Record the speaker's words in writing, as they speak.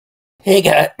Hey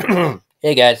guys,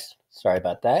 hey guys, sorry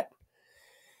about that.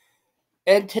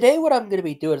 And today, what I'm going to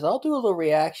be doing is I'll do a little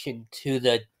reaction to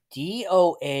the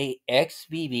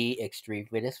DOAXVV Extreme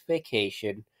Fitness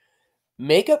Vacation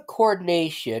Makeup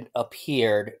Coordination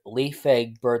appeared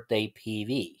Leifang Birthday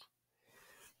PV.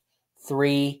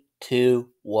 3, 2,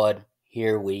 1,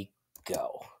 here we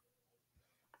go.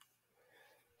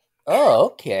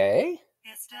 Oh, okay.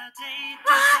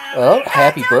 Oh,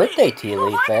 happy birthday to you,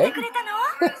 Leifang.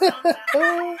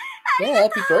 Yeah,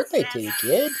 happy birthday to you,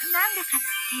 kid.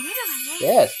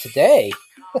 Yes, today.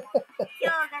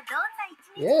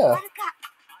 Yeah.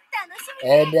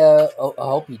 And I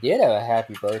hope you did have a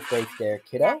happy birthday there,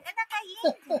 kiddo.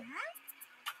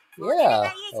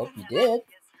 Yeah, hope you did.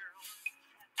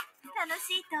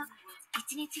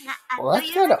 Well,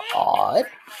 that's kind of odd.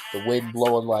 The wind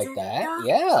blowing like that.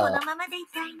 Yeah.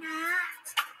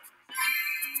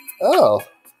 Oh,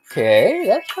 okay.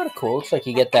 That's kind of cool. Looks like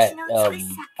you get that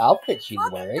outfit she's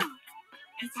wearing.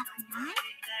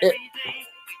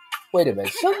 Wait a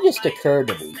minute. Something just occurred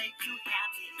to me.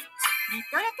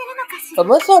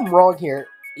 Unless I'm wrong here,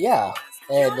 yeah.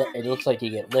 And it looks like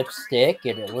you get lipstick,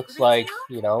 and it looks like,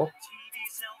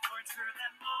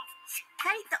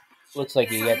 looks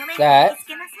like you get that.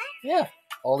 Yeah,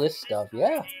 all this stuff,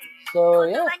 yeah. So,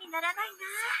 yeah.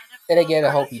 And again, I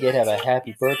hope you did have a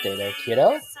happy birthday there,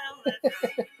 kiddo.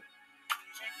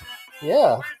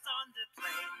 Yeah.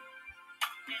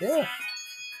 Yeah.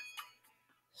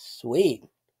 Sweet.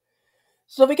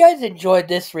 So if you guys enjoyed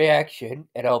this reaction,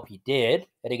 and I hope you did,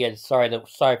 and again, sorry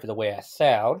for the way I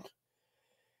sound.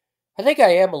 I think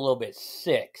I am a little bit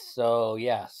sick, so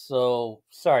yeah, so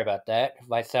sorry about that.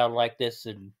 If I sound like this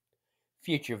in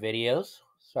future videos,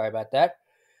 sorry about that.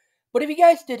 But if you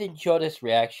guys did enjoy this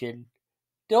reaction,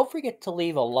 don't forget to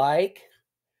leave a like.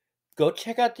 Go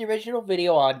check out the original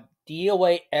video on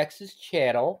DOAX's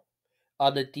channel,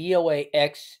 on the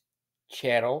DOAX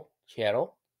channel.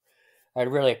 I'd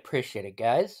really appreciate it,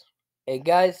 guys. And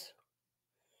guys,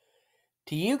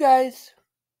 to you guys,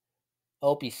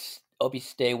 hope you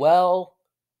stay well.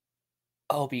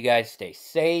 I hope you guys stay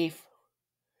safe.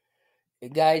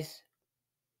 And guys,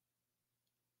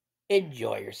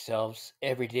 enjoy yourselves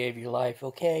every day of your life,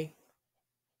 okay?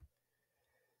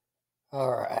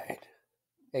 Alright.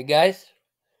 Hey guys,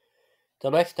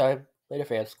 till next time, later,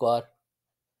 Fan Squad.